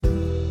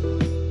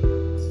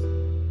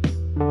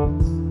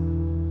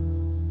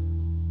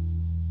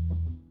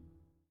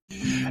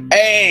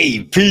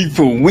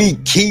people, we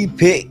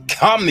keep it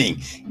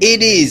coming.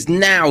 It is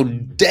now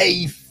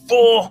day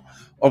 4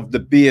 of the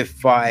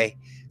BFI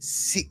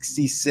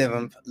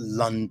 67th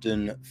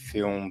London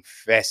Film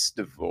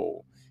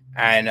Festival.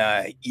 And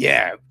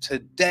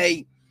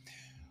today,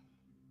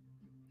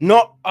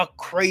 not a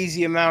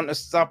crazy amount of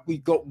stuff.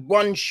 We've got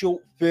one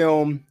short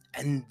film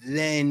and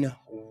then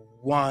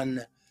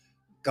one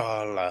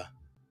gala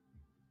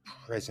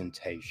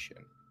presentation,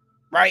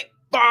 right?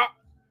 But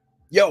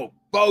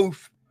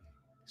both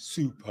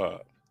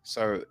superb.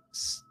 So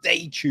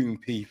stay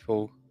tuned,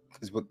 people,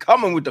 because we're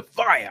coming with the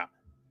fire.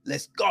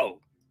 Let's go.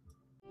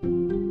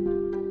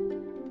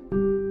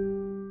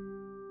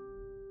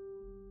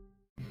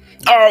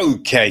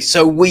 Okay,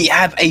 so we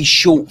have a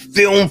short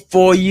film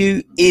for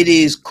you. It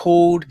is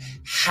called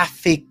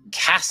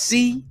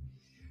Hafekasi,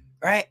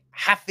 right?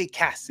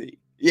 Hafekasi.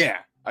 Yeah,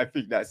 I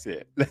think that's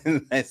it.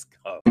 Let's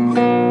go.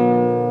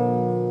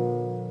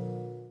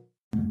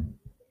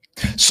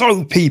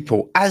 So,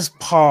 people, as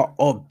part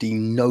of the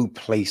No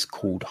Place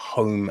Called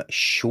Home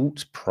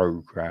Shorts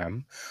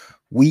program,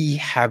 we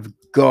have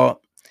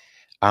got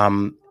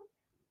Hafekasi.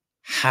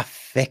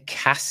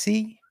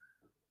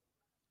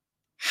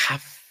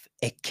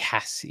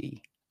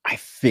 Hafekasi. I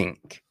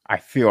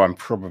feel I'm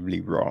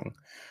probably wrong,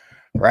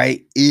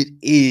 right? It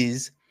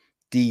is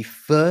the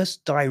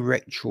first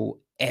directorial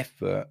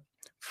effort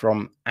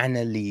from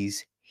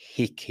Annalise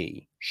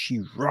Hickey.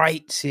 She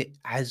writes it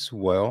as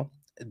well.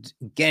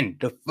 Again,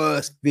 the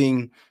first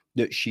thing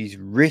that she's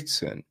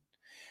written,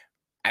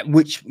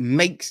 which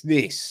makes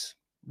this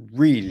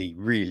really,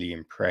 really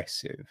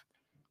impressive.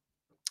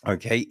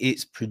 Okay,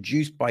 it's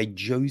produced by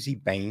Josie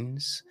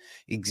Baines,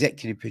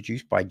 executive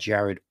produced by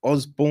Jared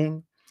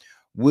Osborne.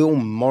 Will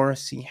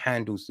Morrissey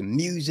handles the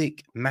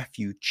music,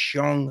 Matthew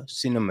Chung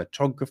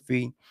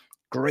cinematography,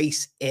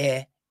 Grace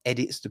Eyre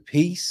edits the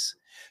piece.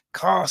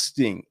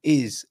 Casting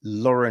is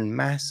Lauren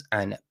Mass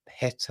and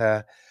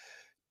Peter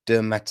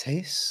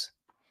DeMatteis.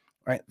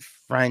 Right,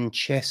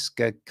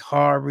 Francesca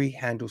Kari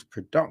handles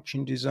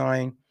production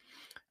design.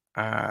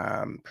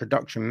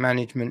 Production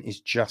management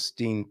is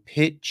Justine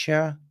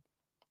Pitcher.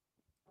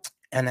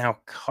 And our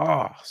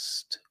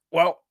cast,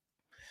 well,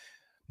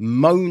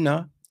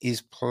 Mona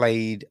is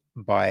played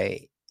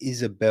by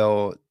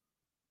Isabel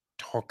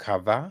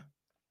Tokava.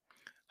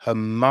 Her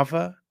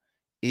mother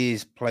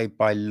is played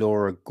by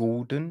Laura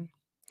Gordon.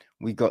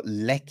 We got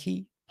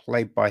Lecky,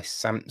 played by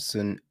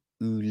Samson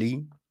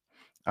Uli.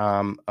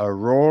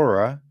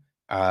 Aurora,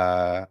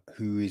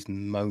 who is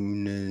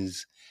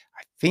Mona's,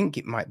 I think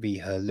it might be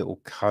her little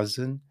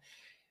cousin.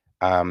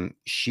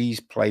 She's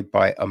played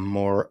by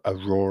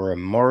Aurora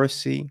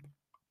Morrissey.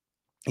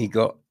 You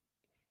got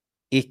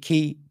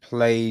Iki,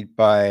 played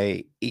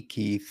by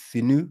Iki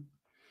Thinu.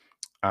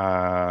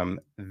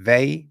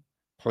 Vei,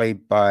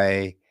 played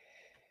by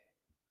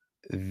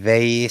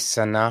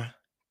Veisana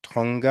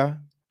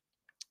Tonga.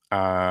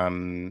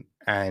 And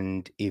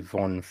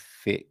Yvonne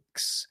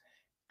Fix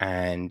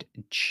and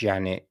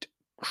Janet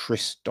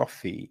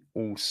Christophe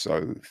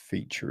also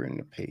feature in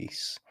the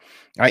piece.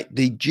 Right,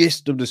 the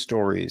gist of the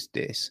story is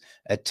this: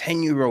 a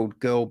 10-year-old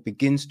girl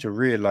begins to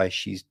realize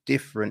she's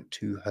different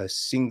to her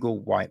single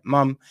white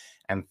mum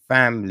and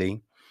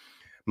family.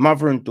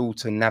 Mother and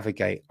daughter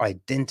navigate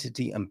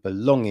identity and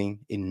belonging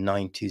in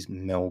 90s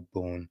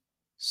Melbourne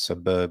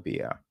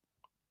suburbia.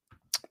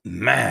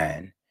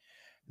 Man,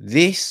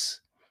 this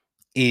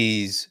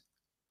is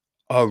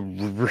a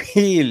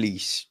really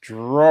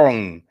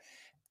strong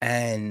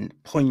and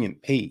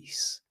poignant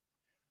piece,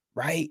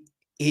 right?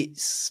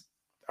 It's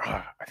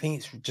I think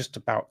it's just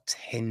about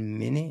 10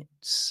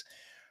 minutes,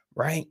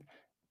 right?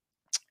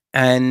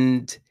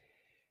 And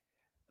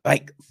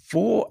like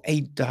for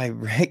a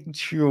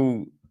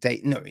directorial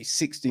it's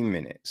 16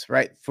 minutes,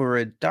 right? For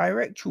a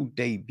directorial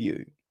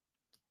debut,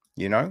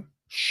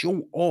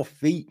 short or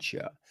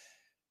feature,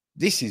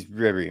 this is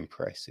very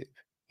impressive.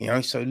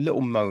 So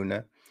little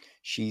Mona,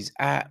 she's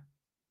at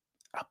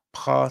a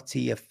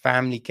party, a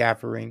family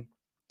gathering,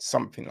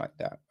 something like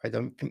that. I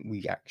don't think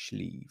we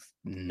actually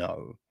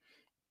know.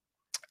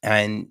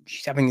 And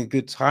she's having a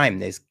good time.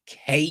 There's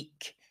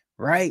cake,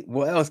 right?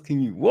 What else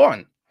can you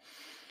want?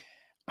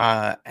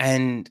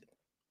 And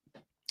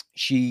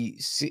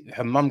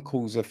her mum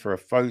calls her for a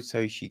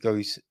photo. She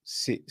goes,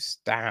 sits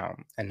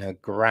down, and her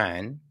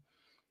gran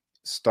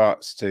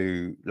starts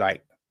to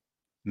like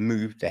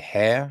move the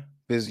hair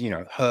because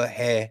her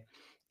hair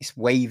is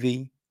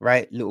wavy,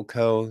 right? Little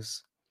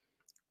curls.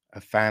 A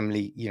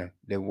family,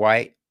 they're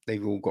white,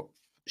 they've all got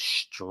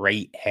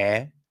straight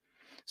hair.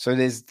 So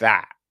there's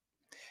that.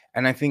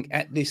 And I think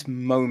at this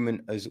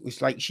moment, as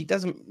it's like she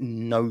doesn't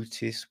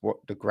notice what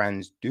the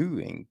gran's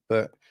doing,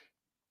 but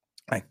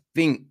I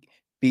think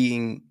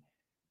being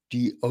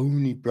the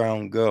only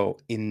brown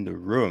girl in the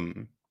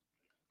room,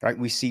 right?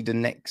 We see the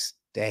next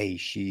day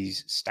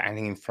she's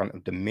standing in front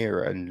of the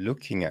mirror and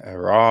looking at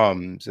her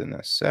arms and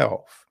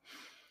herself.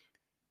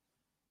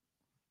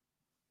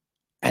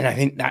 And I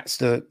think that's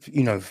the,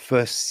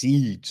 first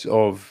seeds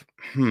of,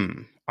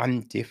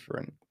 I'm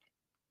different.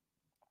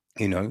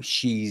 You know,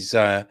 she's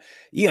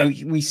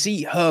we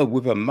see her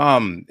with her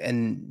mum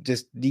and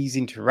just these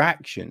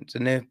interactions,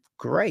 and they're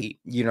great.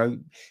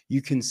 You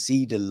can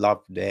see the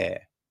love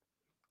there,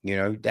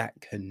 that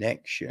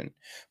connection.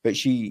 But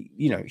she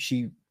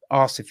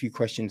asks a few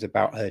questions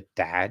about her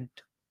dad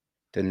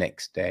the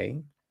next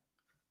day.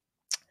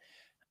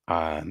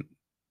 um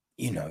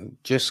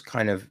just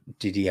kind of,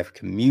 did he have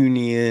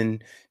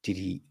communion? Did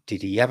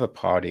he have a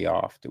party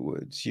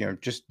afterwards?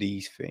 Just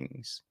these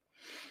things.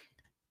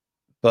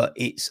 But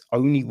it's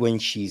only when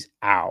she's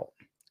out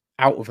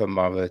with her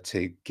mother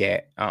to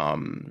get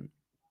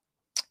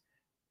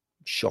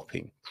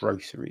shopping,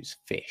 groceries,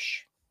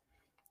 fish,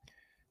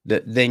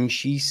 that then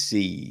she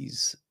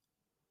sees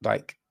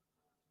like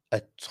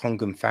a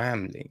Tongan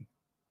family,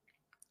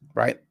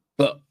 right?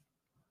 But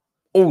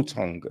all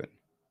Tongan,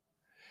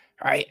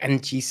 right?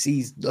 And she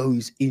sees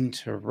those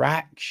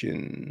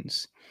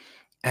interactions,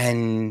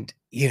 and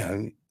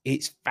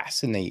it's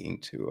fascinating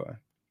to her,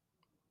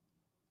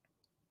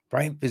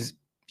 right? Because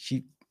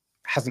she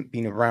hasn't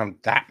been around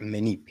that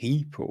many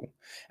people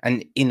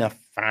and in a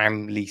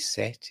family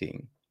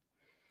setting.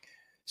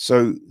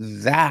 So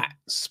that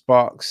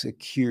sparks a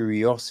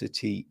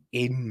curiosity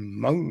in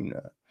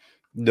Mona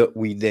that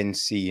we then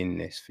see in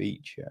this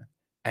feature.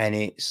 And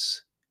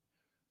it's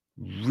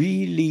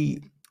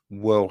really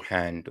well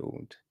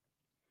handled,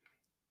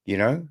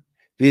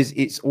 because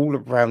it's all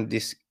around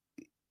this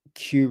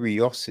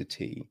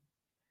curiosity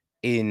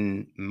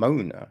in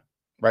Mona,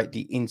 right?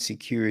 The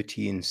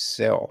insecurity in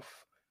self,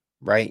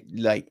 right?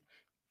 Like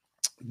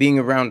being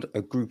around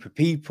a group of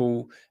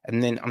people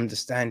and then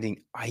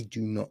understanding I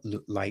do not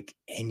look like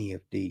any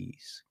of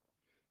these,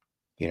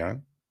 you know?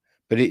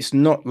 But it's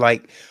not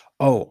like,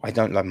 oh, I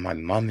don't love my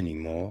mum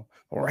anymore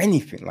or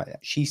anything like that.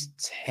 She's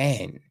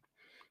 10,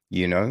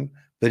 you know?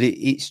 But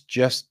it's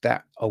just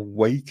that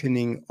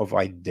awakening of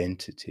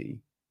identity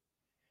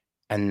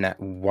and that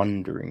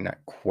wondering,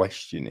 that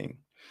questioning.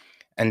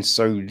 And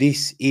so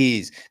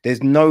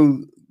there's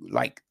no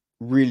like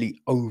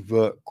really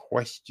overt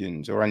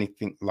questions or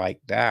anything like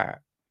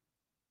that.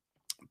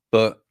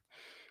 But,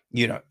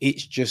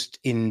 it's just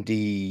in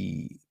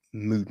the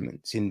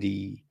movements, in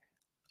the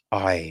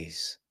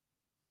eyes,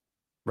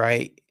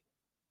 right?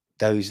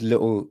 That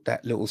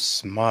little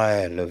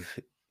smile of,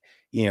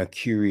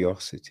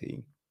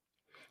 curiosity.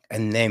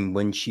 And then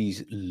when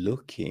she's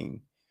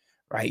looking,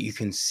 right, you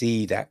can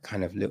see that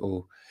kind of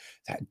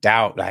that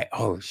doubt, like,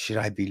 oh, should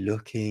I be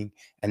looking?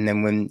 And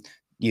then when,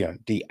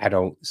 the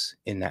adults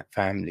in that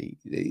family,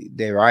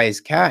 their eyes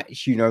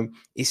catch,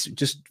 it's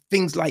just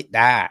things like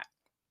that,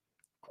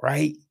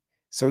 right?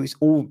 So it's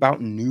all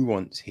about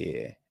nuance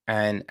here.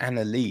 And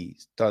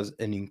Annalise does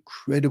an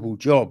incredible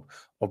job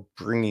of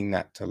bringing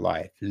that to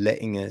life,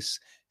 letting us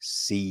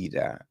see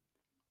that.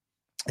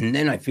 And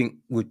then I think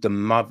with the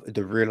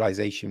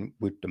realization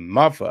with the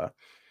mother,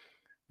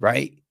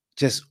 right?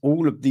 Just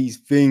all of these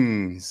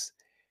things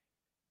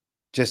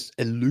just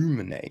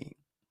illuminate.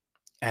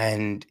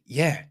 And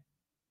yeah,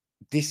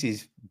 this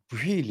is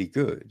really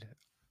good.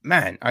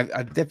 Man,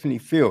 I definitely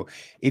feel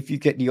if you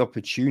get the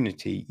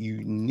opportunity,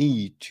 you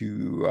need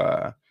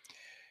to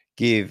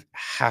give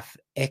Half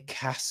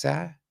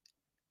Ekasa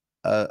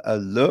a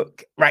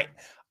look. Right.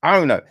 I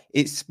don't know.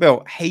 It's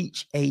spelled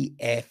Hafekasi.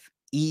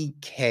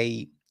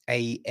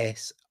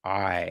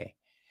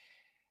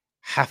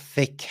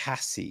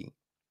 Hafekasi.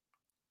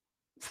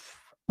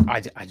 I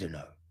don't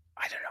know.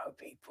 I don't know,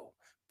 people.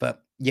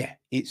 But yeah,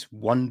 it's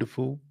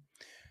wonderful.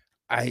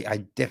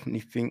 I definitely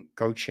think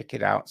go check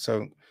it out.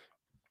 So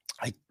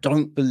I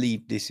don't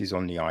believe this is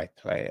on the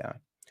iPlayer,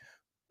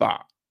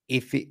 but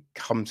if it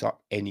comes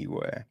up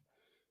anywhere,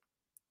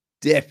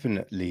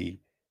 definitely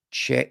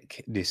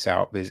check this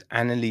out, because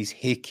Annalise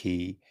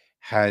Hickey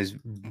has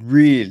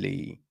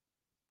really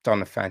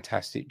done a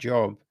fantastic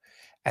job.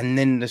 And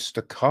then there's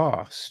the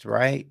cast,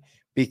 right?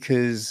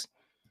 Because,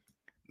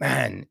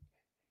 man,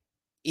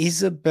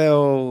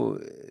 Isabel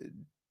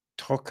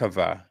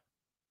Tokova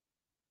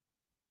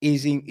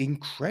is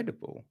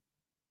incredible,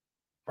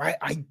 right?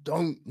 I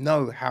don't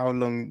know how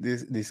long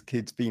this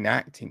kid's been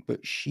acting,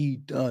 but she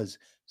does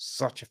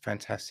such a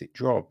fantastic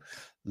job.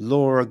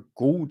 Laura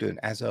Gordon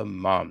as her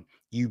mum,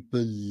 you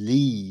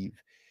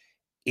believe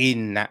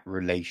in that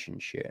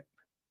relationship,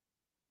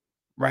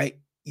 right?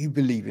 You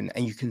believe in,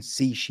 and you can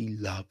see she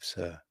loves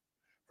her,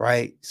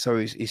 right? So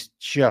it's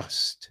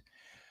just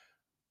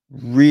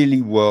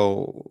really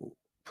well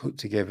put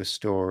together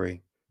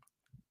story,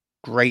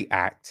 great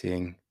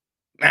acting,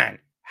 man.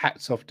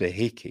 Hats off to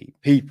Hickey.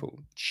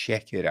 People,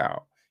 check it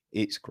out.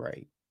 It's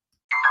great.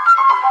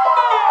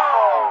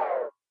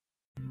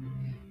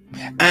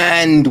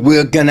 And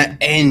we're gonna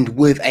end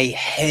with a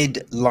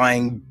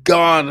headline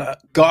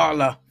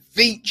gala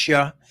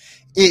feature.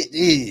 It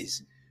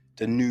is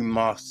the new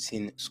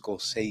Martin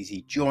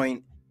Scorsese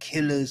joint,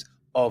 Killers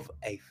of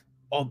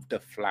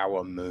the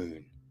Flower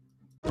Moon.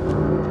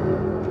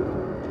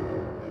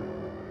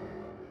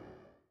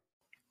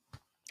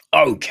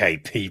 Okay,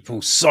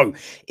 people. So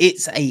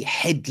it's a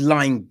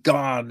headline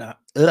gala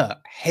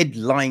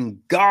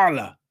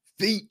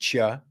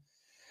feature.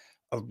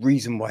 A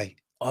reason why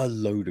a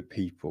load of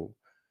people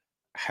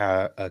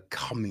are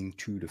coming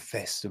to the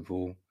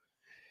festival.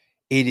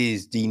 It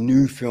is the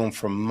new film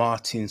from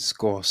Martin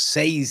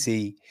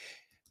Scorsese,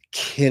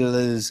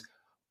 Killers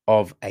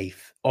of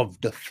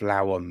the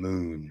Flower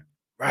Moon,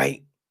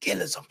 right?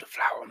 Killers of the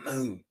Flower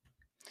Moon.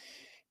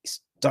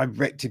 It's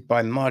directed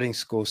by Martin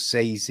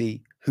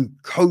Scorsese, who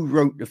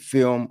co-wrote the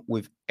film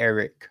with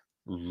Eric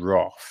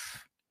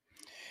Roth.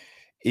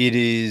 It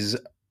is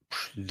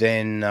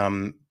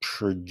then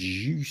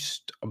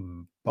produced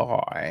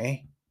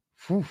by.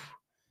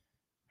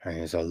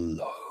 There's a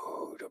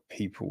load of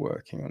people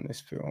working on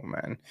this film,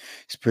 man.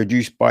 It's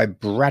produced by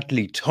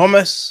Bradley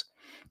Thomas,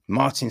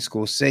 Martin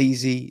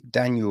Scorsese,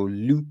 Daniel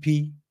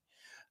Lupi,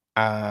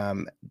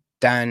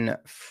 Dan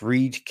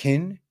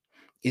Friedkin.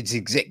 It's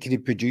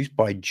executive produced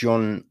by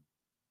John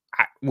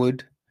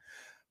Atwood,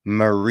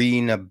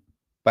 Marina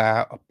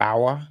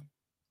Bauer,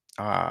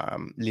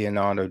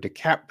 Leonardo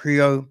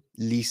DiCaprio,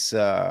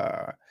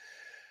 Lisa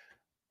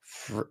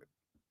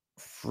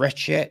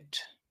Frechet,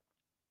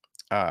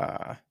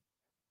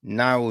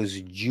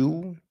 Niles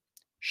Jewell,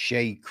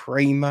 Shay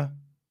Kramer,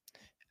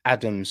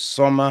 Adam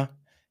Sommer,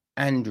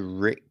 and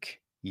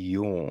Rick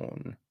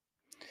Yorn.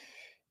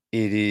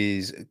 It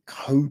is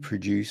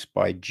co-produced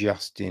by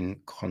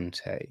Justin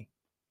Conte.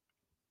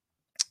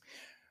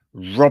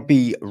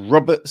 Robbie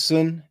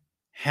Robertson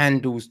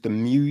handles the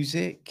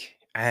music,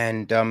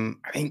 and I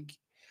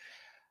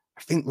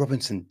think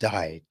Robinson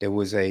died. There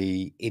was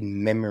a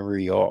in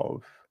memory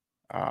of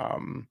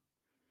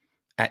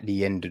at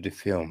the end of the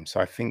film. So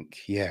I think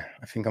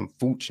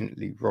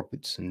unfortunately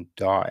Robertson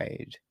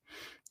died.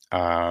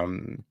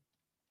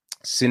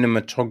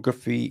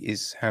 Cinematography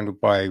is handled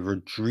by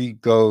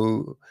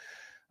Rodrigo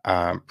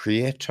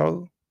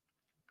Prieto.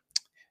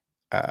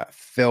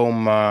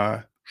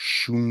 Thelma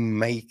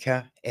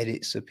Shoemaker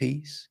edits a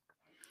piece.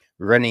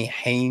 Rennie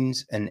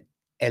Haynes and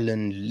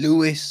Ellen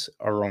Lewis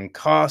are on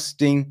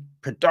casting.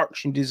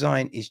 Production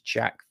design is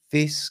Jack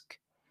Fisk.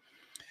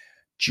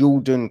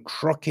 Jordan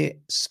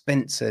Crockett,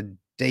 Spencer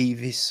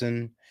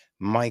Davison,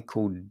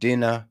 Michael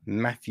Dinner,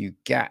 Matthew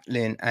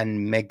Gatlin,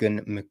 and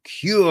Megan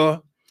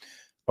McCure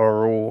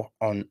are all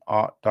on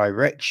art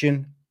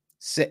direction.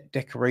 Set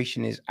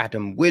decoration is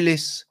Adam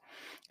Willis,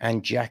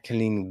 and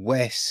Jacqueline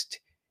West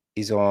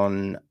is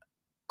on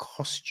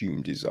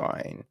costume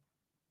design.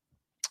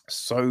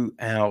 So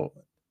our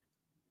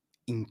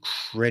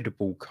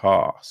incredible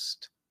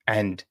cast.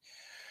 And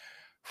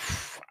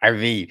I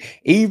mean,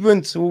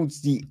 even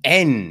towards the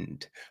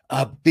end,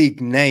 a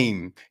big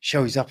name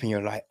shows up and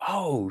you're like,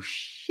 oh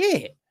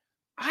shit,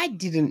 I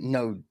didn't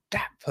know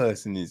that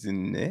person is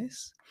in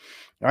this.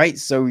 Right?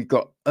 So we've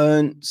got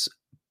Ernst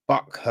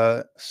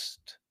Buckhart,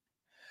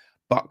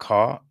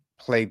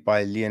 played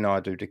by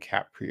Leonardo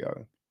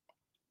DiCaprio.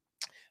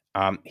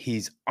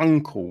 His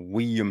uncle,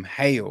 William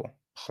Hale,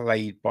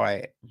 played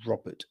by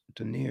Robert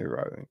De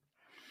Niro.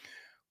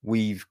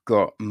 We've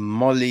got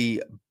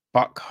Molly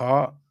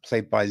Buckhart,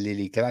 played by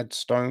Lily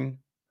Gladstone.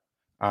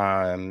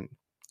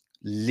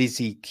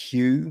 Lizzie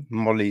Q,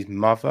 Molly's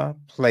mother,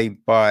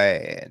 played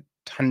by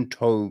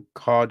Tanto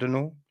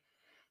Cardinal.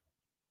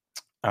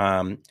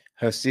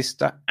 Her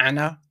sister,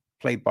 Anna,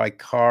 played by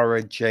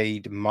Cara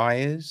Jade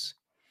Myers.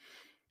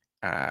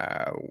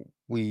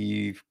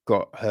 We've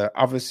got her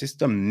other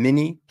sister,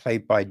 Minnie,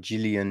 played by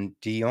Gillian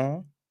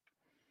Dion.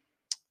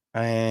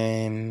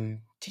 Did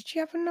she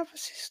have another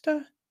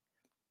sister?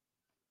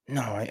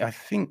 No, I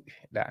think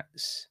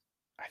that's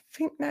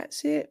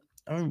it.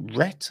 Oh,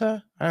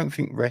 Retta? I don't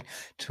think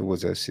Retta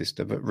was her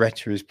sister, but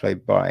Retta is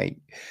played by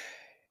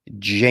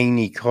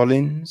Janie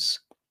Collins.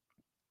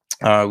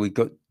 We've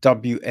got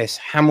W.S.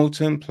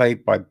 Hamilton,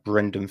 played by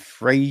Brendan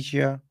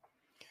Fraser.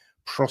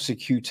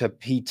 Prosecutor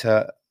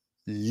Peter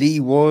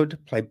Leeward,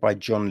 played by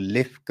John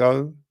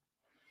Lithgow.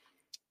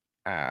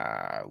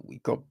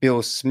 We've got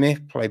Bill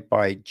Smith, played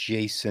by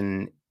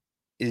Jason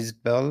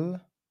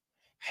Isbell.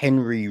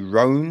 Henry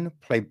Rohn,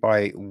 played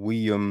by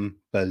William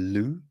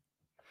Ballou.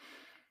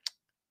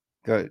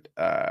 Got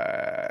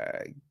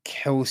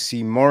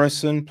Kelsey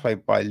Morrison,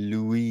 played by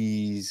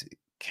Louise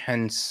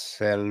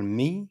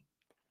Cancelmi.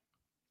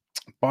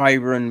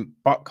 Byron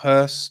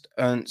Buckhurst,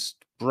 Ernst's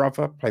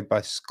brother, played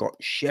by Scott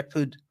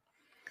Shepherd.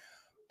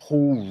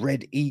 Paul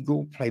Red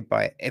Eagle, played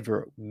by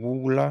Everett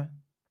Waller.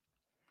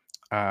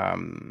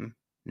 Non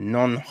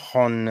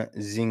Hon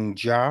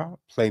Xingja,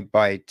 played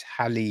by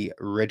Tally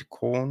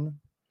Redcorn.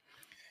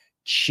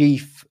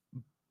 Chief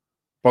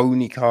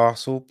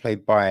Boneycastle,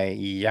 played by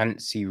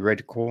Yancey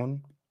Redcorn.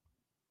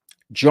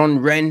 John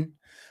Wren,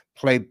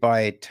 played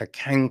by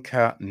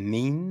Takanka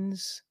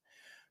Means.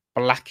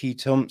 Blackie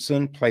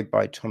Thompson, played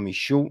by Tommy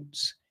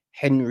Schultz.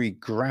 Henry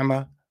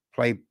Grammer,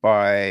 played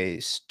by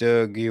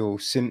Sturgill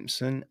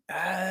Simpson.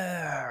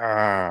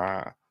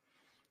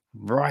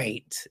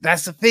 Right.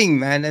 That's the thing,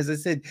 man. As I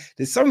said,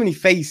 there's so many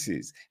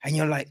faces, and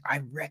you're like,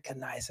 I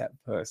recognize that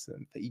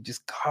person, but you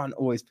just can't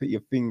always put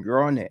your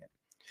finger on it.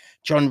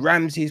 John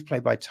Ramsey is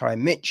played by Ty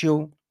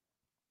Mitchell.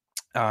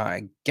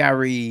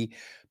 Gary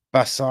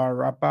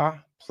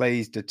Basaraba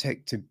plays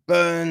Detective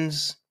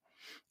Burns.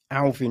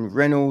 Alvin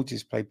Reynolds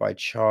is played by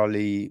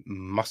Charlie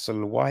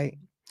Musselwhite.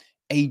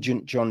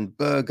 Agent John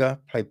Berger,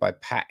 played by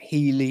Pat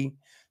Healy.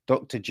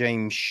 Dr.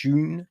 James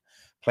Shoon,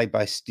 played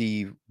by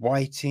Steve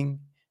Whiting.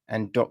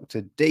 And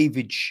Dr.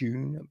 David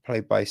Shoon,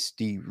 played by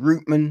Steve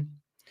Rootman.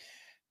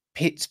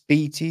 Pitts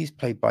Beatty is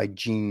played by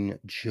Gene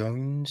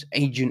Jones.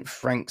 Agent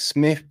Frank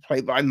Smith,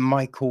 played by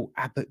Michael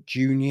Abbott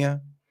Jr.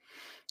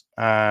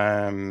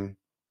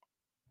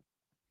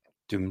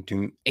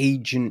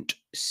 Agent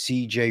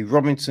C.J.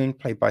 Robinson,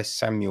 played by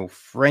Samuel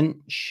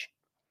French.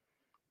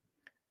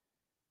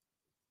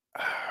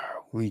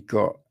 We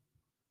got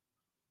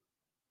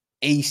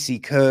A.C.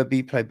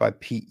 Kirby, played by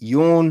Pete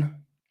Yorn.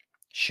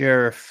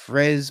 Sheriff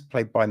Frez,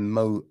 played by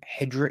Mo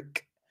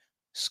Hedrick.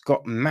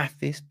 Scott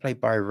Mathis, played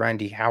by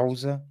Randy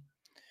Hauser.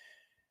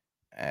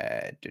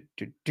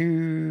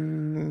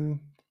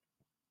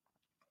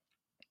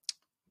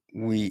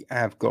 We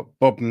have got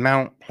Bob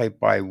Mount, played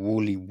by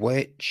Wally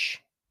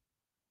Welch.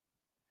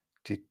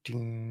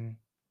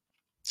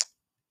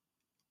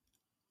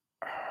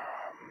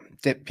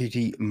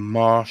 Deputy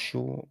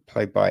Marshal,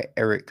 played by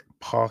Eric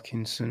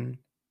Parkinson.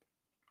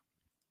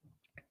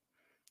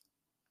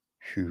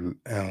 Who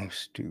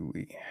else do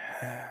we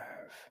have?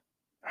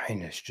 I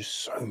mean, there's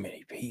just so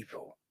many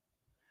people.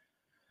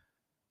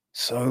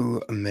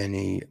 So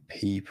many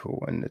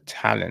people, and the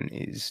talent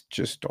is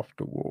just off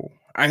the wall.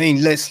 I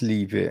mean, let's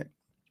leave it.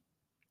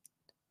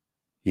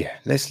 Yeah,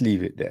 let's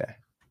leave it there.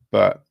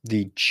 But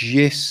the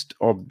gist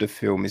of the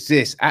film is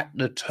this: at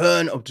the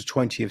turn of the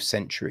 20th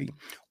century,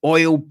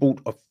 oil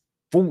brought a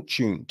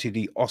fortune to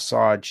the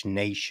Osage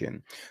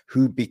Nation,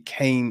 who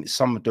became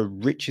some of the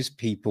richest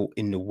people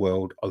in the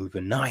world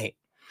overnight.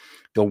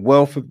 The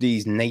wealth of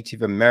these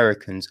Native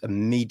Americans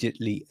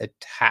immediately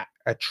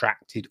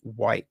attracted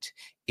white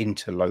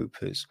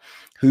interlopers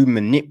who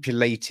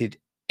manipulated,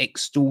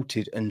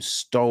 extorted, and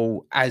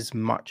stole as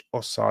much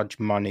Osage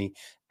money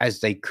as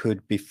they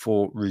could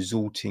before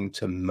resorting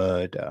to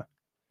murder.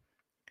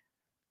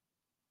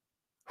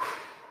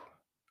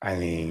 I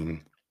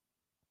mean,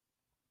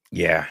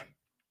 yeah,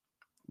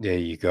 there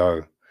you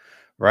go.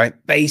 Right?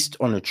 Based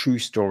on a true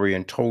story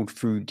and told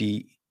through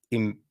the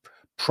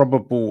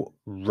improbable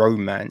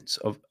romance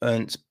of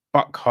Ernst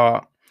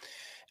Buckhart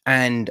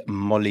and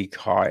Molly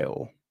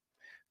Kyle.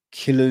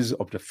 Killers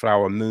of the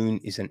Flower Moon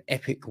is an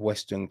epic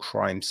Western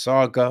crime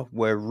saga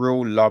where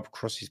real love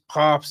crosses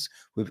paths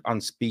with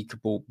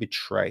unspeakable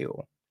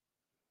betrayal.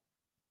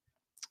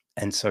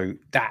 And so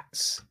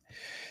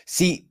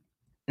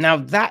now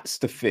that's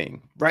the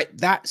thing, right?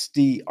 That's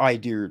the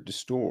idea of the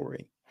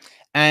story.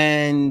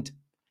 And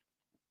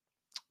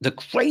the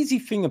crazy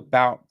thing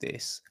about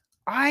this,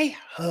 I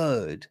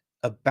heard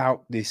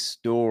about this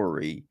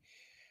story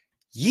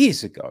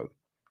years ago,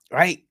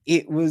 right?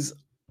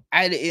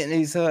 And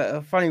it's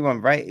a funny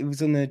one, right? It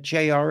was on the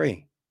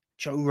JRE,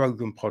 Joe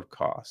Rogan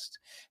podcast.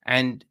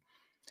 And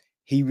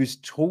he was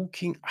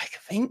talking, I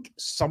think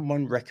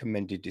someone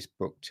recommended this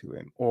book to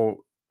him.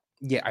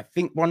 I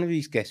think one of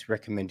these guests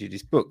recommended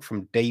this book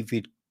from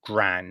David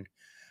Gran,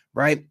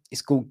 right?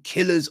 It's called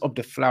Killers of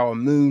the Flower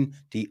Moon,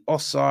 The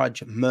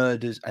Osage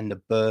Murders and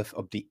the Birth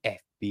of the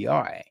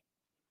FBI.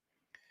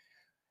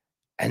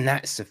 And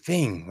that's the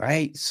thing,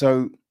 right?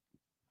 So,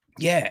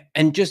 yeah.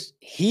 And just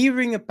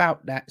hearing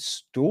about that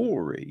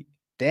story,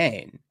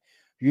 then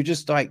you're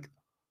just like,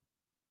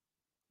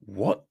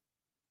 what?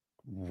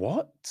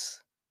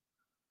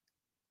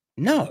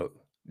 No,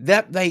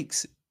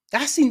 that's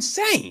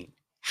insane.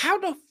 How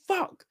the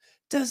fuck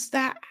does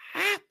that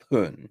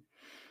happen?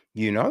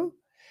 You know?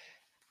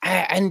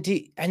 And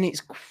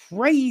it's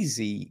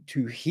crazy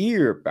to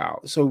hear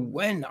about. So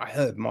when I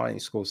heard Martin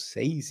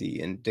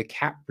Scorsese and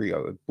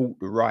DiCaprio had bought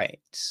the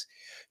rights,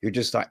 you're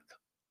just like,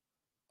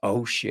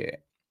 oh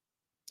shit.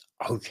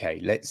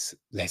 Okay, let's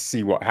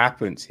see what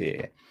happens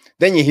here.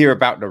 Then you hear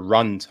about the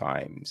run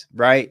times,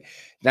 right?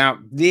 Now,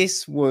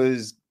 this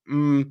was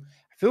I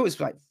feel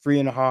it's like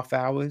 3.5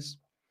 hours.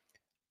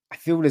 I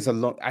feel there's a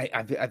long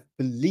I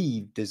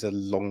believe there's a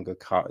longer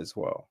cut as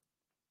well.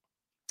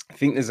 I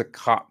think there's a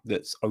cut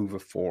that's over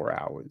 4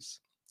 hours.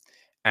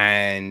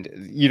 And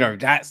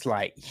that's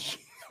like,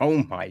 oh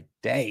my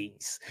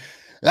days,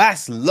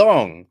 that's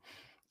long.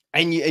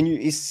 And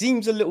it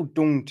seems a little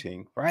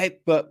daunting, right?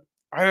 But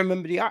I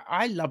remember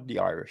I love The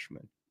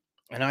Irishman,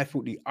 and I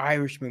thought The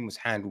Irishman was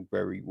handled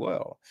very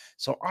well.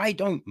 So I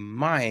don't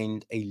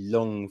mind a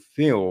long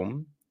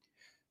film,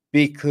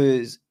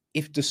 because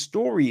if the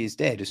story is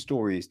there, the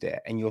story is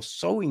there, and you're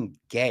so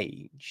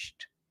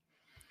engaged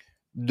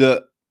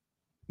that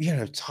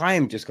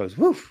time just goes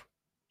woof.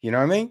 You know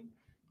what I mean?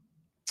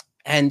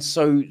 And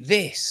so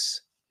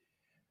this,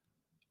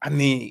 I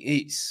mean,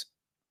 it's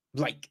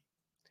like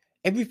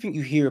everything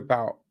you hear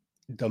about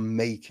the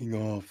making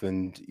of,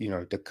 and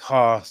the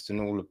cast and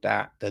all of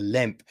that, the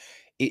length,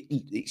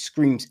 it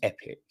screams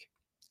epic.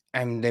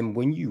 And then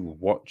when you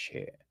watch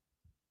it,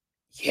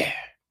 yeah,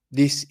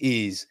 this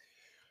is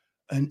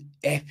an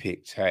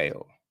epic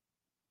tale.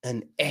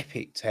 An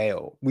epic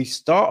tale. We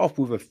start off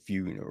with a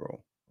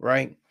funeral,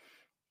 right?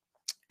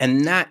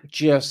 And that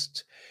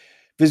just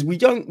because we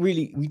don't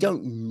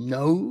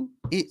know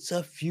it's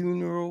a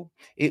funeral.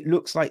 It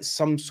looks like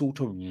some sort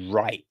of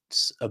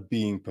rites are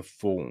being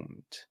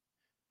performed,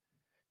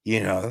 you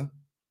know,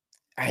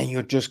 and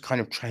you're just kind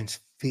of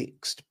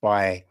transfixed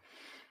by,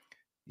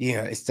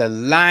 it's the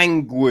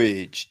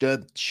language,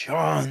 the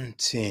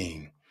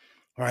chanting,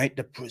 right?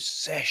 The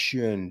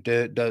procession,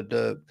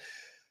 the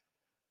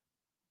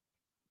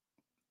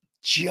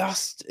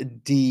just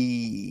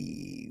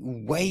the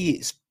way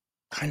it's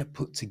kind of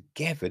put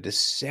together, the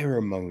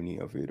ceremony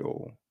of it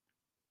all.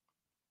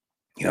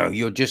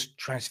 You're just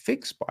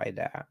transfixed by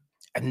that.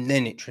 And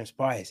then it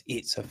transpires,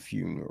 it's a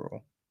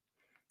funeral,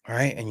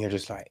 right? And you're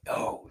just like,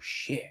 oh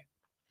shit.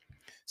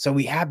 So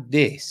we have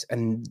this,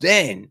 and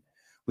then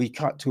we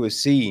cut to a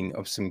scene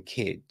of some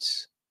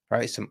kids,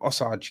 right? Some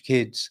Osage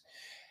kids,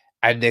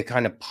 and they're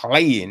kind of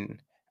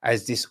playing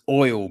as this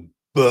oil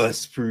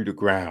bursts through the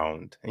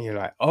ground. And you're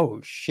like,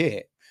 oh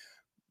shit.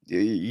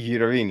 You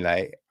know what I mean?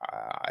 Like,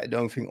 I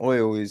don't think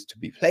oil is to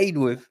be played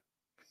with.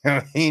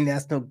 I mean,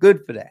 that's not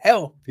good for the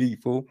health,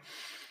 people.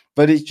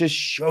 But it just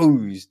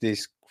shows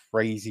this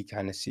crazy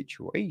kind of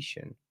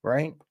situation,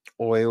 right?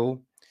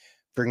 Oil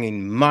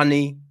bringing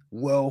money,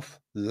 wealth,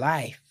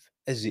 life,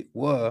 as it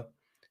were,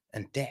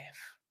 and death.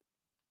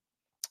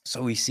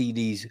 So we see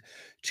these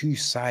two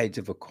sides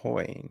of a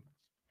coin.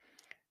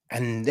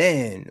 And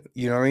then,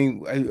 I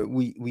mean,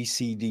 we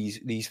see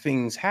these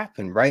things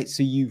happen, right?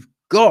 So you've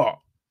got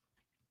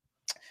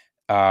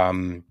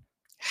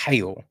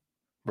Hale,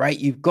 right?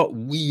 You've got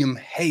William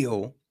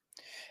Hale,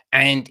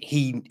 and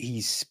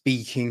he's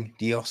speaking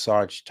the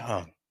Osage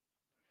tongue,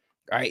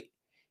 right?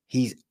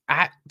 He's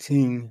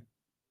acting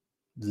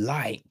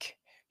like,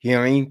 you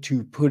know what I mean?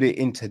 To put it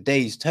in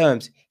today's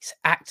terms, he's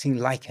acting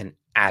like an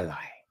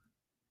ally,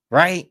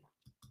 right?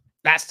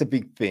 That's the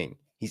big thing.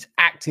 He's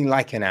acting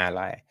like an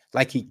ally,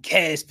 like he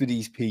cares for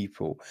these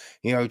people,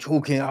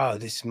 talking, oh,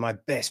 this is my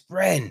best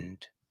friend,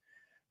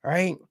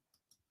 right?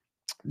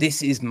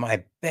 This is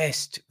my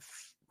best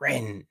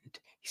friend,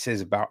 he says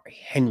about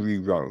Henry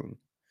Roan.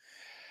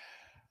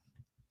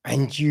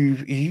 And you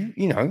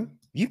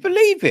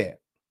believe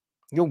it.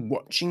 You're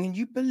watching and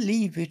you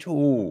believe it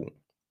all.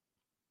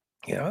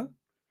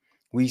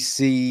 We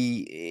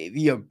see,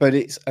 but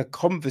it's a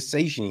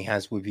conversation he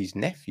has with his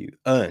nephew,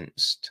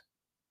 Ernst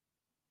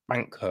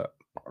Banker,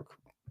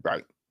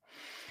 right?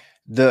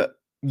 That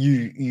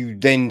you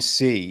then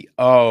see,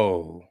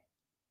 oh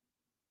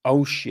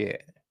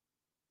shit,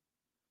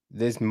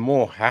 there's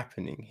more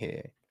happening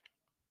here.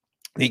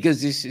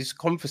 Because this is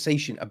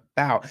conversation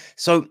about,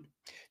 so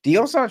the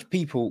Osage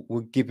people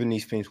were given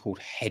these things called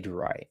head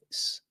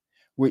rights,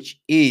 which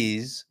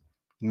is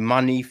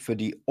money for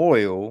the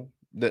oil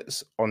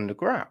that's on the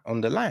ground,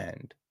 on the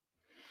land.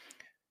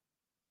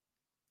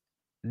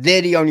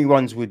 They're the only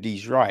ones with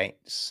these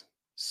rights.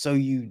 So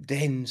you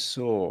then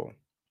saw,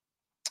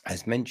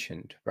 as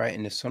mentioned, right,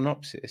 in the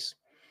synopsis,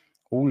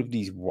 all of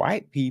these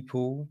white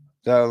people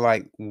that are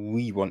like,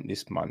 we want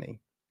this money.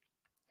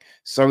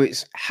 So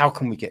it's, how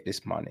can we get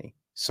this money?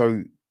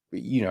 So,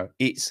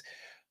 it's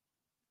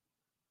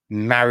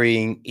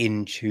marrying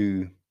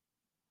into,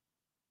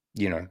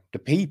 the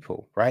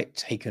people, right?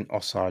 Take an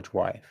Osage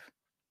wife.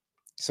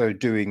 So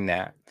doing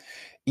that,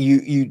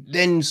 you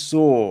then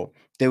saw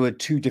there were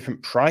two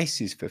different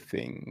prices for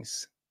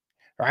things,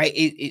 right?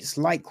 It's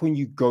like when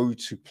you go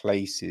to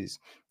places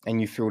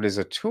and you feel there's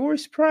a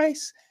tourist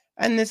price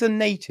and there's a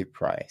native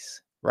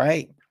price,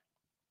 right?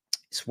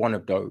 It's one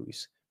of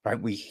those,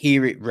 right? We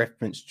hear it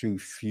referenced to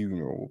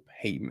funeral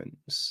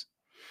payments,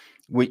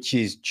 which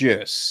is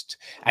just,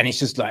 and it's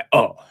just like,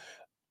 oh,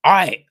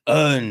 I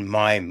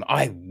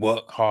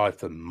work hard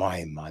for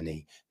my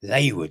money.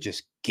 They were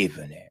just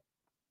given it.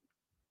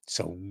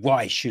 So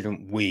why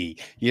shouldn't we?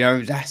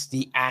 That's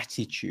the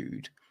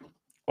attitude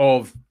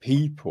of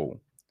people.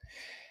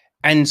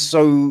 And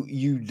so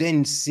you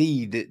then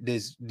see that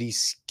there's these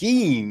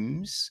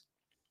schemes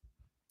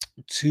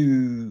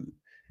to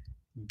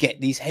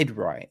get these head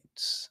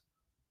rights,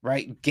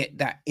 right? Get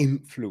that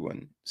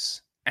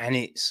influence. And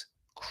it's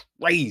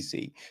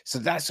crazy. So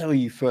that's how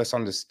you first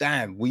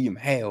understand William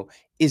Hale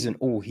isn't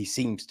all he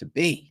seems to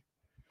be.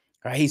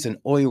 Right? He's an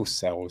oil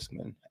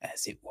salesman,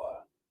 as it were,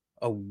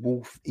 a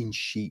wolf in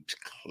sheep's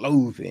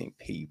clothing,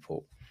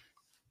 people.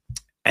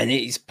 And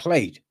it is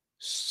played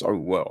so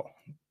well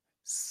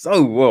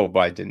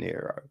by De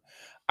Niro.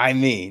 I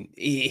mean,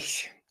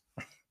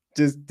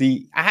 just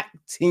the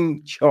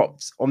acting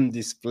chops on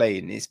display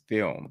in this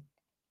film,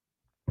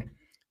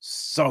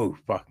 so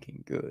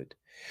fucking good.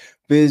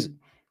 Because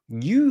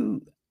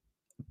you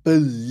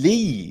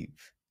believe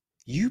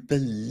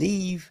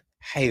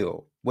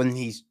Hale when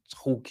he's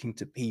talking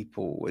to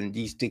people and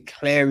he's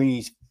declaring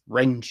his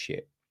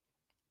friendship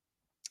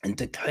and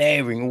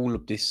declaring all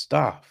of this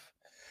stuff,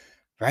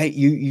 right?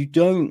 You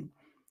don't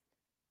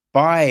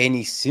buy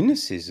any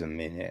cynicism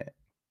in it,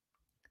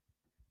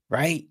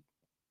 right?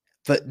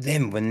 But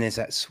then when there's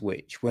that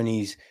switch, when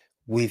he's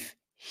with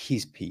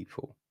his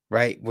people,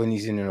 right? When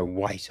he's in a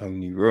white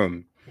only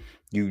room,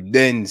 you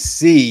then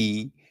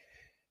see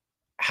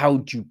how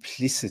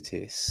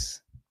duplicitous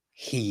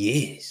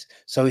He is.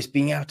 So it's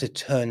being able to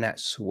turn that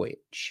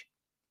switch,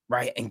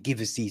 right? And give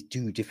us these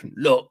two different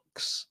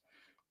looks.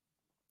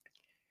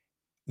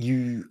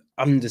 You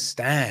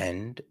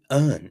understand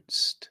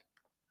Ernst,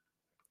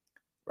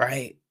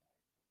 right?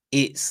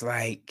 It's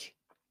like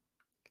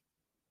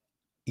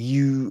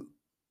you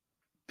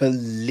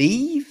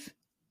believe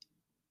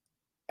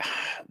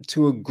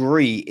to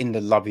agree in the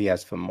love he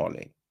has for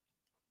Molly.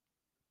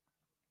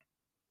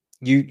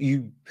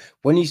 You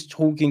when he's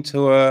talking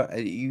to her,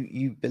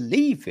 you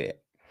believe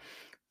it.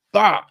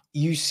 But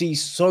you see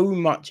so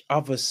much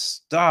other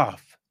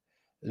stuff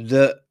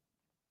that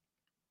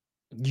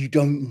you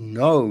don't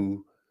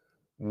know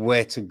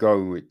where to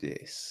go with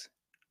this,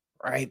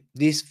 right?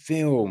 This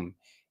film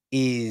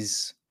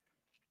is,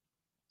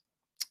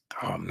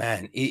 oh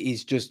man, it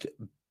is just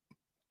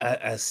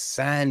a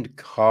sand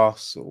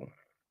castle,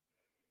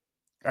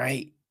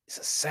 right? It's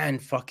a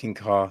sand fucking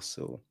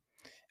castle,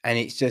 and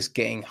it's just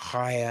getting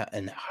higher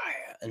and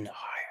higher and higher.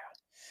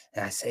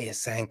 And I say a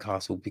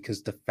sandcastle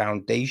because the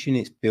foundation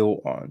it's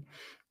built on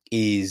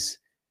is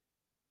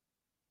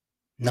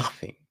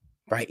nothing,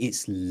 right?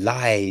 It's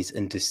lies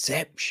and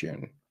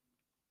deception.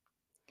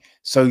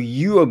 So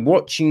you are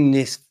watching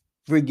this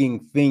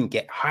frigging thing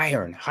get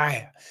higher and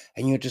higher,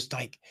 and you're just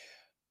like,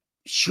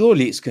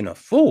 surely it's gonna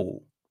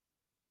fall.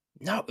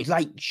 No, it's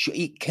like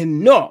it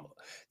cannot.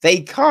 They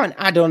can't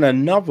add on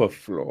another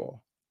floor,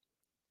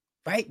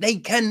 right? They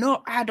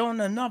cannot add on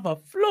another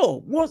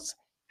floor. What's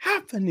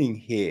happening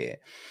here?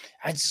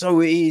 And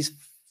so it is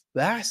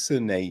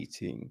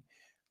fascinating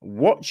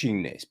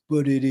watching this,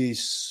 but it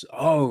is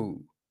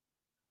so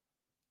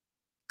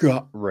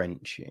gut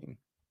wrenching.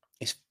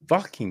 It's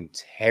fucking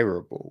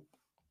terrible.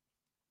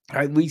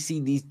 Right? We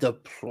see these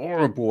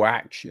deplorable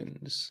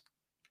actions.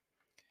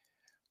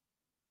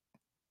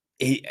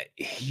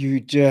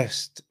 You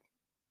just,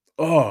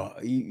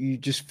 you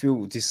just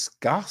feel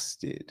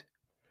disgusted,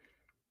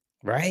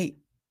 right?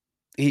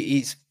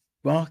 It's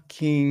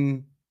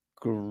fucking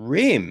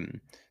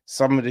grim,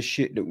 some of the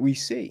shit that we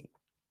see.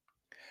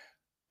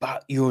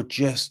 But you're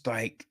just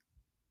like,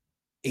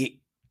 it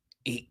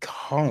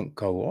can't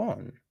go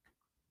on,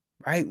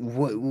 right?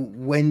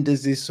 When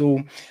does this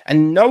all,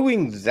 and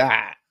knowing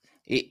that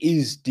it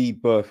is the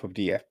birth of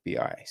the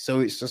FBI, so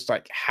it's just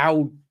like,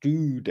 how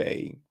do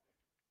they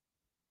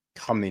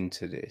come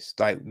into this?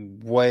 Like,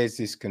 where's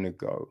this gonna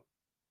go?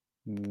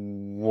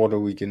 What are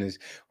we gonna,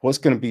 what's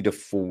gonna be the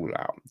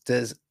fallout?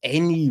 Does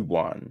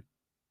anyone,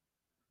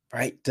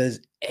 right, does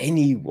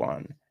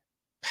anyone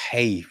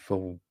pay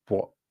for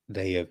what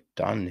they have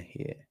done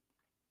here?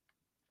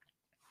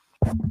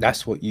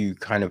 That's what you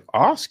kind of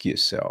ask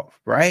yourself,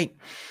 right?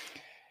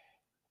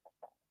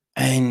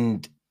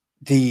 And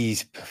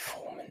these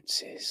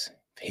performances,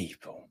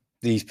 people,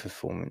 these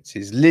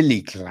performances,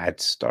 Lily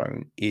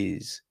Gladstone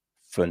is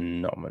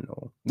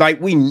phenomenal.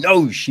 Like, we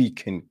know she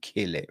can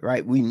kill it,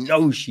 right? We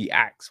know she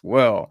acts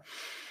well.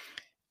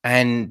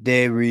 And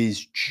there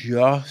is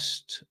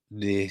just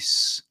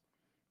this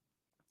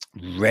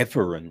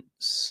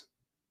reverence,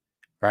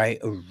 right,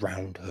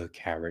 around her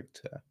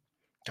character.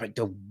 Like,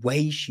 the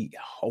way she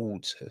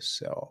holds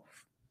herself,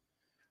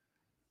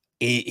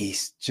 it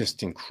is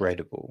just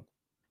incredible.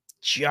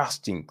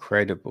 Just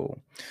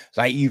incredible.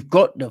 Like, you've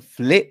got the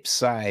flip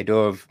side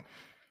of,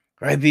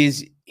 right,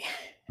 because,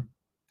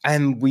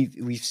 and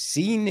we've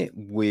seen it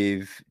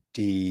with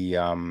the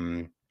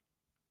I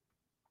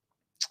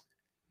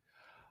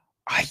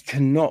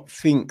cannot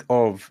think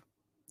of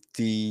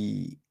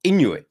the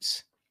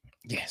Inuits.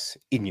 Yes,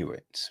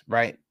 Inuits,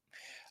 right?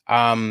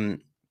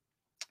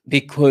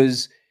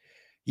 Because,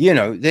 you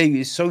know,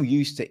 they're so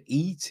used to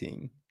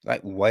eating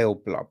like whale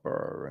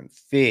blubber and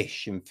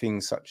fish and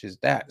things such as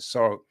that.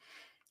 So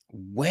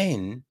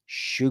when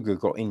sugar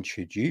got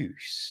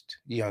introduced,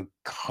 you know,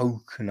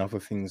 Coke and other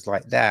things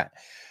like that,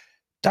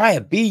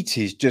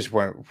 diabetes just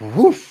went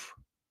woof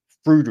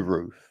through the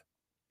roof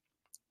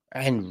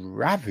and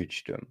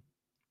ravaged them.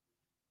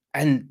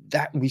 And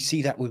that we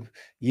see that with,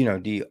 you know,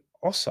 the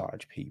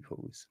Osage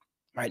peoples,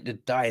 right? The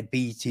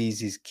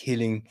diabetes is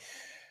killing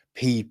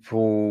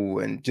people,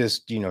 and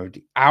just, you know,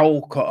 the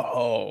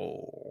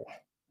alcohol,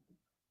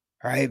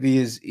 right?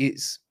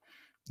 Because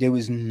there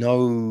was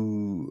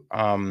no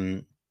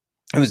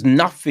there was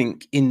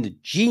nothing in the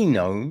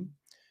genome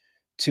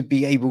to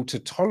be able to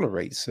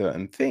tolerate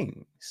certain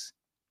things,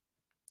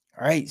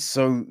 right?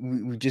 So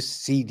we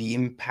just see the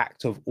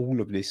impact of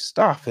all of this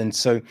stuff. And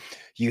so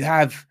you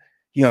have,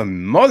 you know,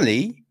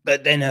 Molly,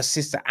 but then her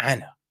sister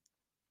Anna,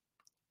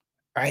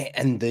 right?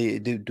 And the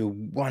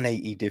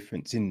 180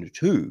 difference in the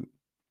two,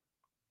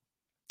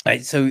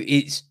 right? So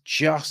it's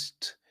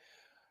just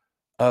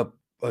a,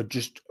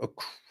 just a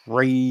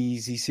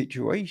crazy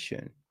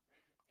situation,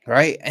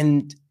 right?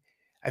 And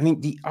I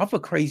mean, the other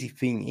crazy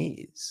thing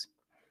is,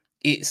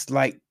 it's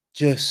like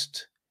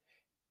just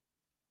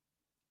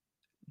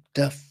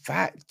the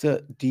fact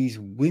that these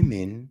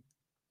women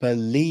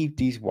believed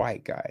these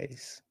white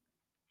guys,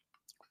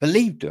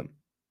 believed them.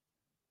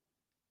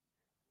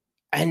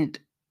 And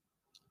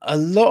a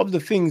lot of the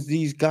things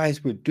these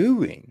guys were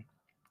doing,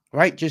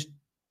 right? Just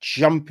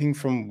jumping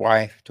from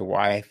wife to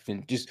wife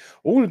and just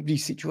all of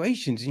these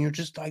situations. And you're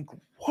just like,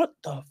 what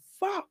the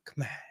fuck,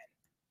 man?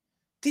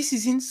 This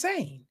is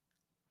insane.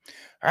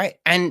 Right.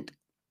 And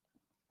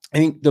I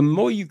think the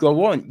more you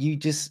go on,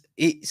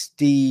 it's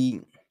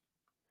the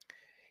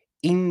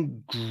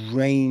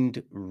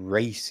ingrained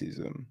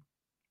racism,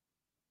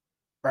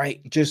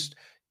 right? Just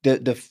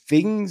the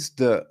things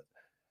that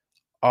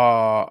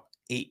are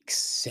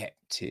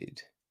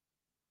accepted,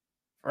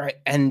 right?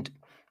 And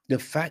the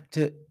fact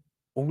that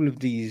all of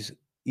these,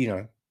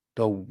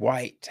 the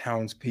white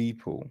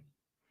townspeople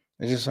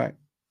are just like,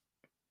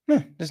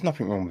 no, there's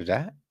nothing wrong with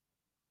that,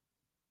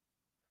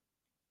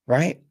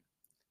 right?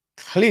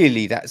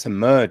 Clearly that's a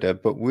murder,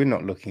 but we're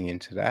not looking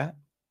into that.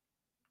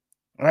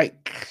 Right?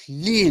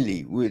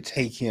 Clearly we're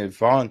taking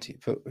advantage,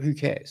 but who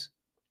cares?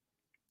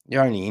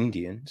 They're only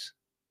Indians,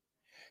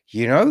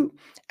 And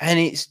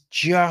it's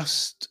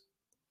just,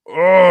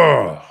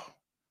 oh,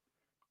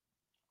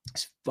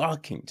 it's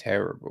fucking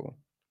terrible.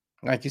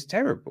 Like, it's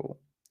terrible.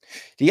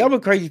 The other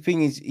crazy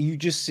thing is you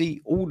just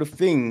see all the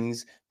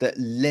things that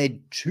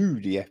led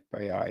to the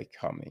FBI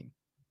coming.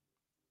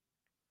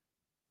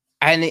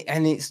 And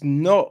it's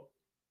not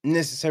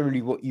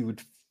necessarily what you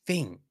would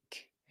think.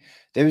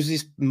 There was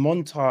this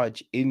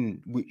montage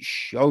in which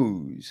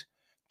shows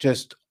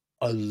just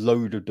a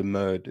load of the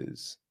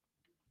murders.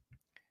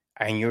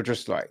 And you're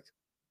just like,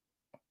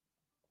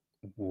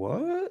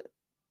 what?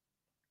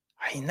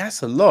 I mean,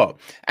 that's a lot.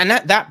 And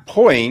at that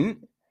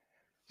point,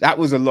 that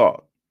was a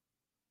lot.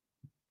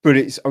 But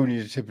it's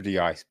only the tip of the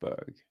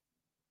iceberg,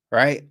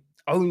 right?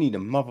 Only the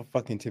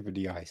motherfucking tip of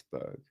the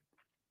iceberg.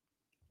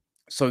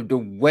 So the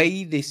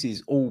way this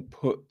is all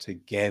put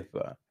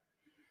together,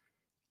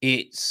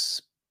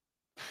 it's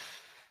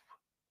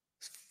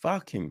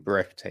fucking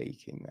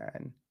breathtaking,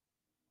 man.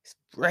 It's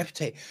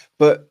breathtaking.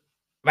 But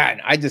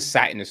man, I just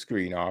sat in the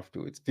screen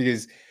afterwards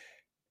because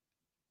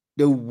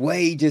the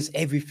way just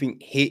everything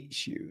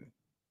hits you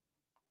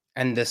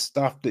and the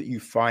stuff that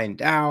you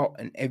find out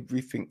and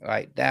everything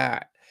like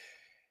that.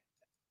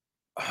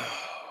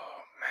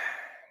 Oh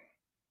man,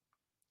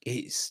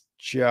 it's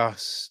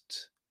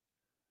just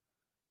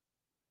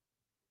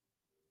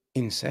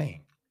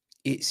insane.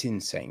 It's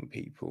insane,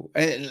 people.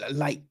 And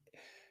like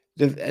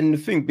the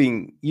thing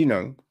being,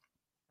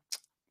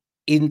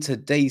 in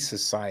today's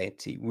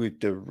society with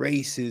the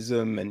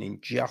racism and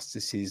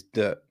injustices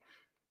that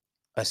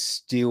are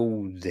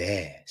still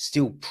there,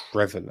 still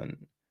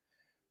prevalent,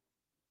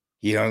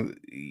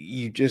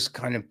 you just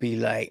kind of be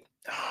like,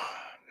 oh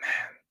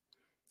man,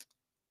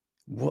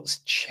 what's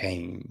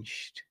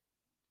changed?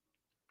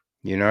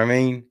 You know what I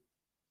mean?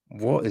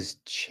 What has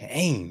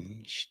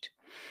changed?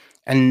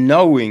 And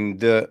knowing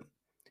that,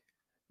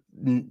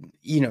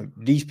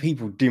 these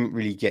people didn't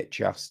really get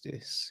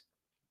justice,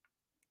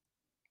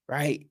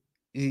 right?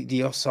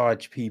 The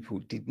Osage people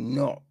did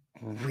not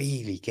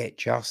really get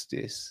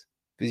justice.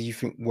 Because you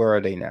think, where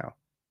are they now?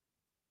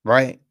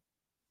 Right?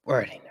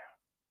 Where are they now?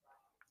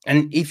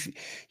 And if,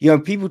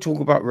 people talk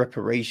about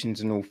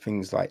reparations and all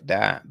things like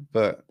that,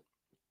 but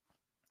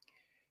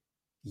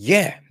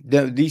yeah,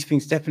 these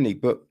things definitely.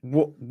 But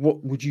what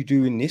would you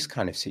do in this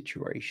kind of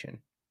situation?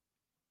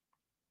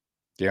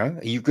 Are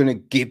you going to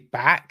give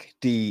back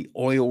the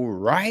oil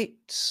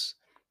rights?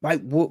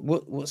 Like,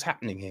 what's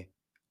happening here?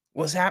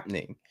 What's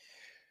happening?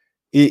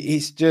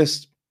 It's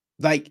just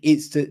like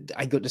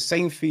I got the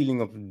same feeling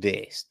of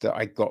this that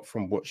I got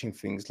from watching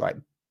things like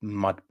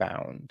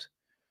Mudbound,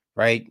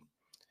 right?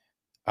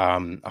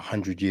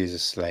 100 Years a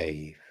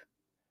Slave,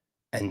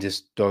 and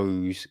just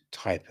those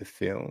type of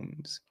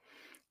films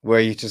where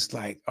you're just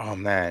like, oh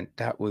man,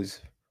 that was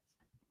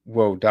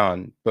well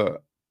done,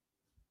 but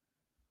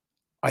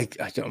I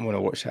don't want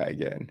to watch that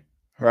again,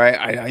 right?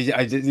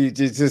 I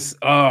just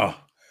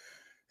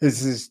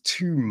this is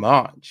too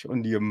much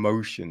on the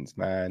emotions,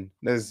 man.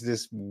 There's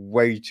just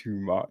way too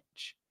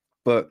much,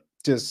 but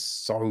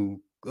just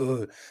so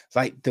good.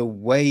 Like the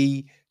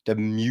way the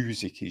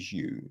music is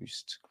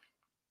used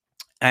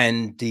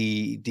and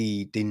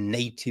the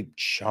native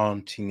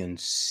chanting and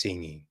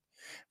singing,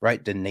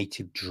 right? The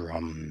native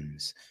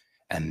drums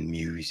and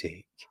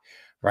music,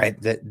 right?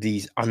 That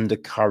these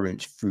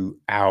undercurrents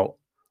throughout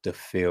the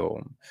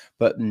film,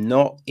 but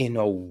not in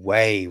a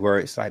way where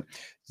it's like,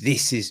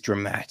 this is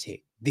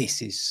dramatic,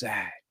 this is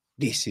sad,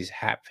 this is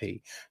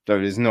happy. Though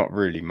there's not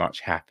really much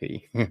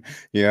happy. You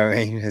know what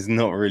I mean? There's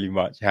not really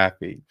much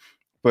happy,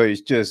 but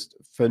it's just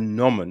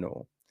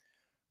phenomenal,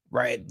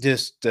 right?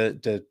 Just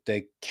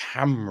the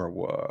camera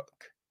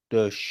work,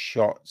 the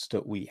shots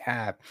that we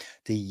have,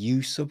 the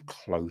use of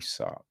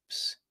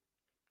close-ups,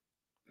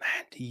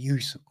 man, the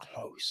use of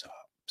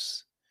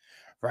close-ups,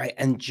 right?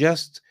 And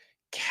just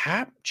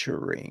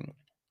capturing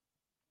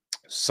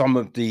some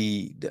of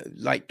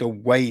like the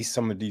way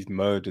some of these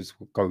murders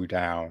will go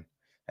down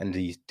and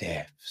these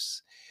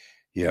deaths,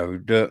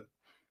 that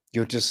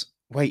you're just,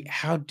 wait,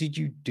 how did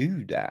you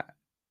do that?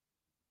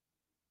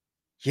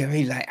 You know what I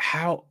mean? Like,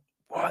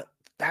 what?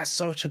 That's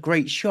such a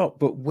great shot,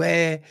 but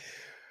where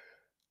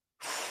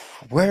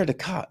are the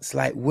cuts?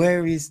 Like,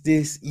 where is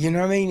this? You know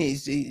what I mean?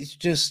 It's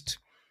just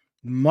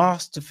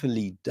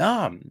masterfully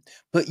done,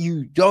 but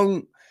you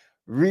don't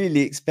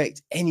really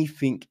expect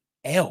anything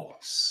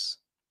else.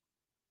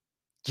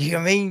 Do you know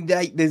what I mean?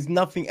 Like, there's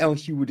nothing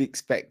else you would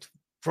expect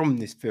from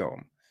this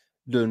film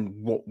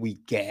than what we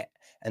get,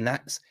 and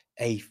that's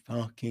a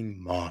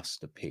fucking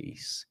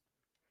masterpiece,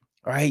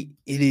 right?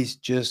 It is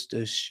just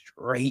a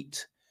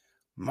straight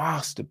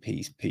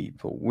masterpiece,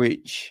 people,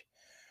 which,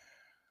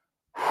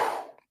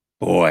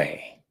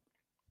 boy,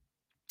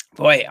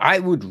 I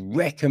would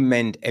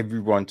recommend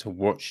everyone to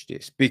watch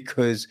this,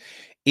 because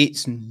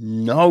it's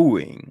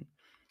knowing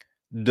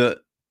that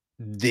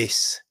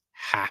this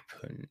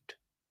happened,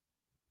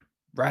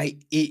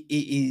 right? It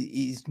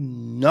is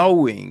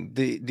knowing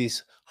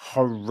this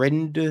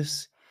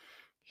horrendous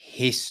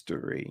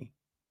history.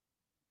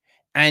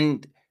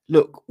 And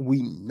look,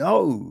 we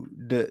know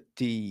that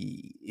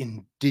the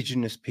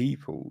indigenous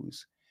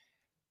peoples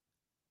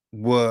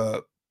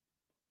were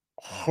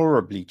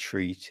horribly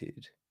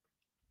treated,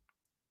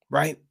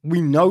 right?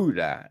 We know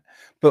that.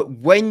 But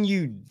when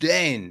you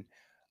then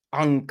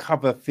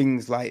uncover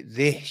things like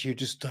this, you're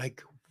just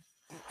like,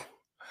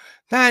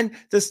 man,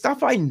 the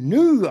stuff I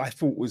knew I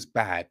thought was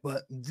bad,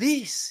 but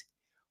this,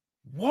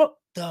 what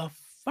the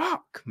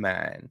fuck,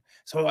 man?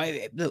 So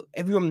look,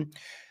 everyone,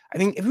 I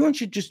think everyone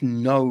should just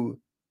know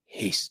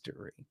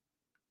history,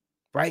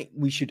 right?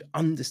 We should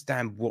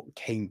understand what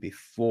came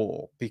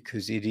before,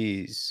 because it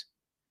is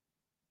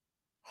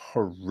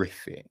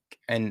horrific,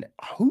 and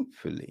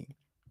hopefully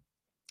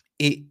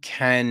it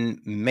can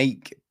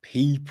make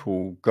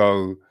people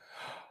go,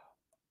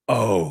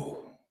 oh,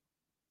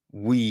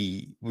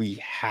 we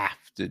have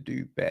to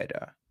do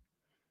better,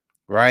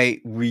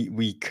 right?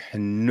 We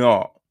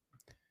cannot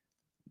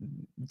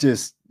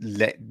just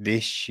let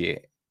this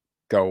shit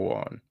go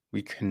on.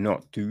 We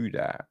cannot do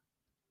that,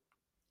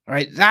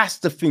 right? That's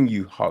the thing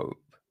you hope,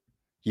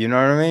 you know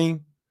what I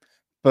mean?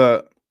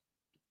 But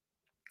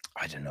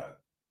I don't know.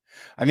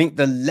 I think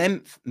the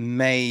length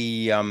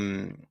may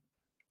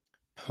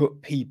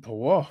put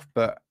people off,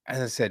 but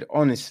as I said,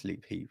 honestly,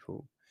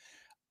 people,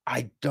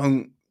 I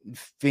don't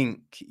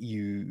think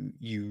you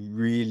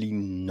really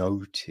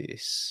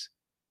notice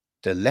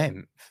the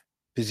length,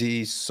 because it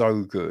is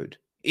so good.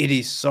 It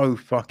is so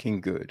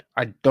fucking good.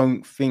 I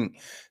don't think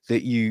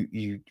that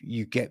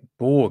you get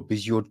bored,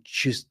 because you're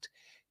just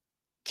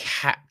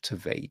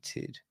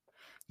captivated.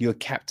 You're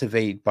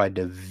captivated by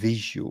the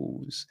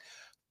visuals,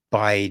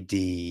 by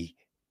the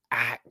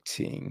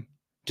acting,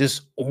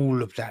 just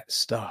all of that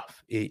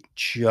stuff. It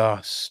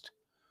just,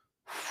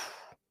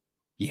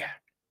 yeah,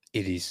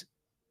 it is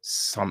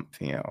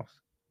something else.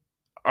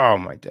 Oh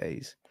my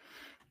days.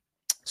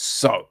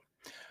 So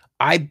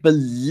I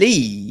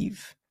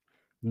believe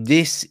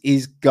this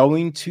is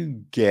going to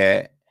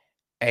get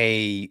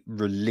a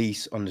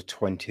release on the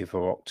 20th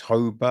of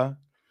October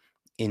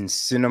in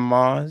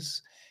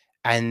cinemas,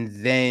 and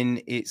then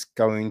it's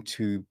going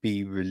to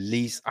be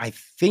released. I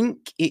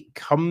think it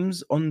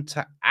comes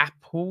onto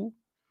Apple.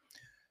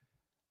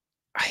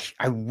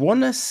 I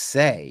want to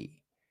say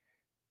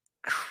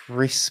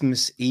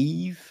Christmas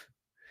Eve,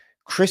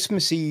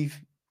 Christmas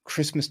Eve,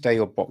 Christmas Day,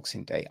 or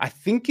Boxing Day. I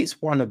think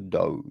it's one of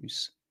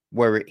those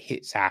where it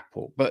hits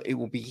Apple, but it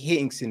will be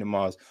hitting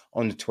cinemas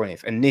on the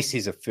 20th. And this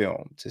is a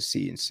film to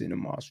see in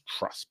cinemas.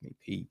 Trust me,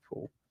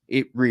 people.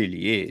 It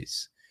really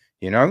is,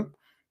 you know?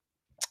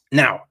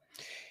 Now,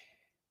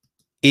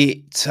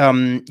 it,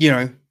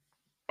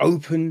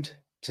 opened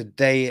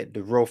today at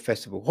the Royal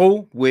Festival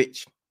Hall,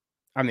 which,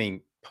 I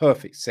mean,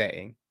 perfect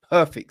setting,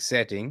 perfect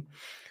setting.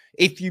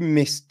 If you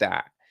missed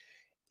that,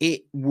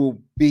 it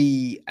will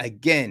be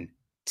again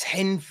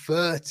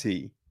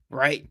 10:30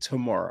 right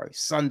tomorrow,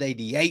 Sunday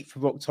the 8th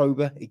of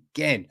October,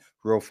 again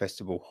Royal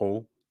Festival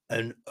Hall.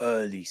 An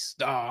early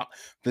start,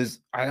 because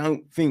I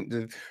don't think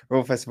the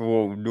Royal Festival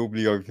Hall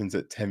normally opens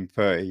at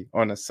 10:30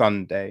 on a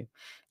Sunday,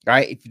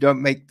 right? If you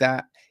don't make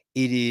that,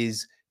 it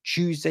is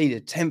Tuesday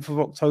the 10th of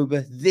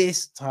October,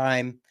 this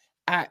time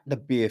at the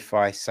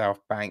BFI South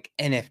Bank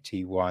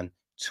NFT1,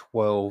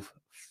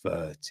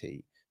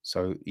 12:30.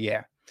 So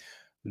yeah,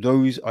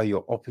 those are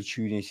your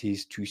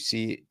opportunities to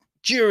see it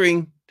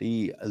during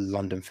the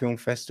London Film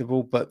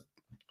Festival. But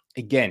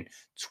again,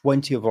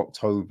 20th of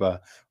October,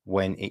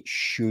 when it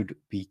should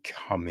be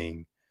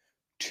coming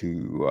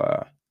to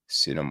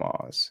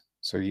cinemas.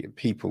 So yeah,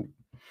 people,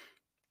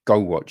 go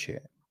watch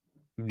it.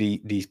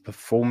 These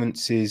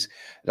performances,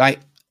 like,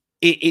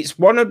 it's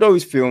one of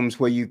those films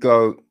where you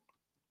go,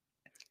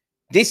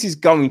 this is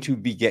going to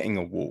be getting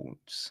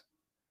awards,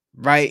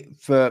 right?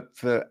 For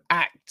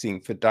acting,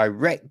 for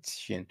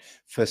direction,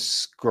 for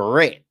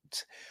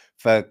script,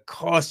 for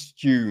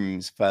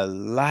costumes, for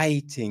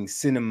lighting,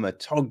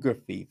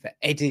 cinematography, for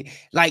editing,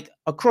 like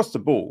across the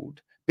board,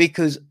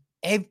 because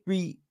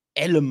every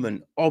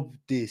element of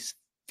this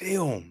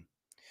film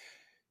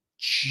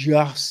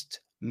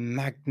just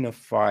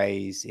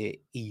magnifies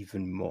it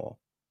even more.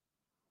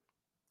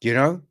 You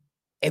know,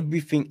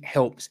 everything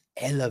helps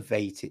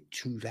elevate it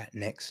to that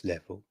next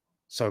level.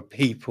 So,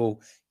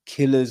 people,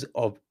 Killers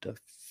of the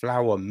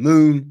Flower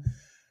Moon,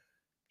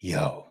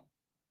 yo,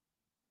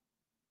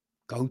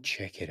 go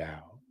check it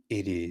out.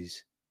 It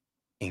is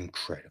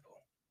incredible.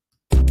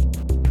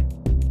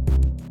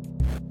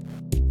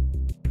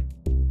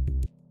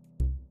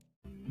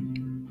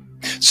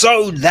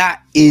 So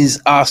that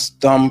is us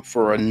done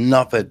for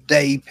another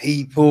day,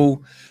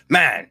 people.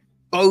 Man,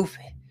 both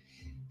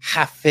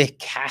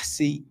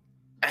Hafekasi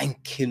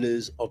and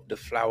Killers of the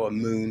Flower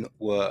Moon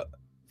were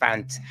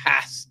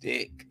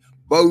fantastic.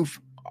 Both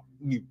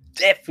you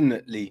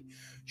definitely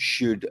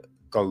should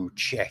go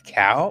check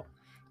out,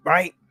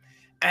 right?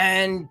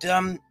 And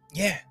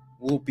yeah,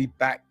 we'll be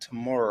back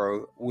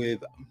tomorrow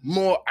with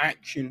more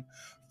action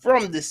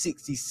from the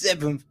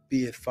 67th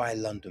BFI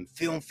London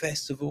Film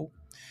Festival.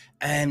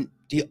 And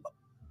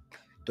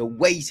the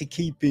way to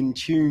keep in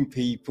tune,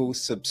 people,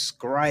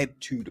 subscribe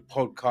to the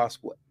podcast,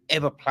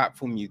 whatever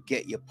platform you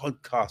get your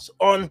podcasts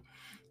on.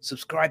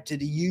 Subscribe to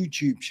the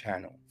YouTube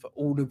channel for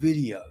all the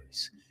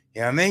videos.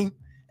 You know what I mean?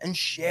 And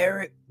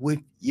share it with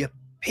your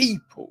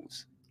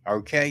peoples.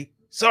 Okay?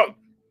 So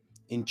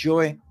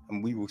enjoy,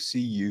 and we will see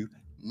you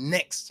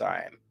next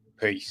time.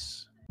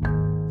 Peace.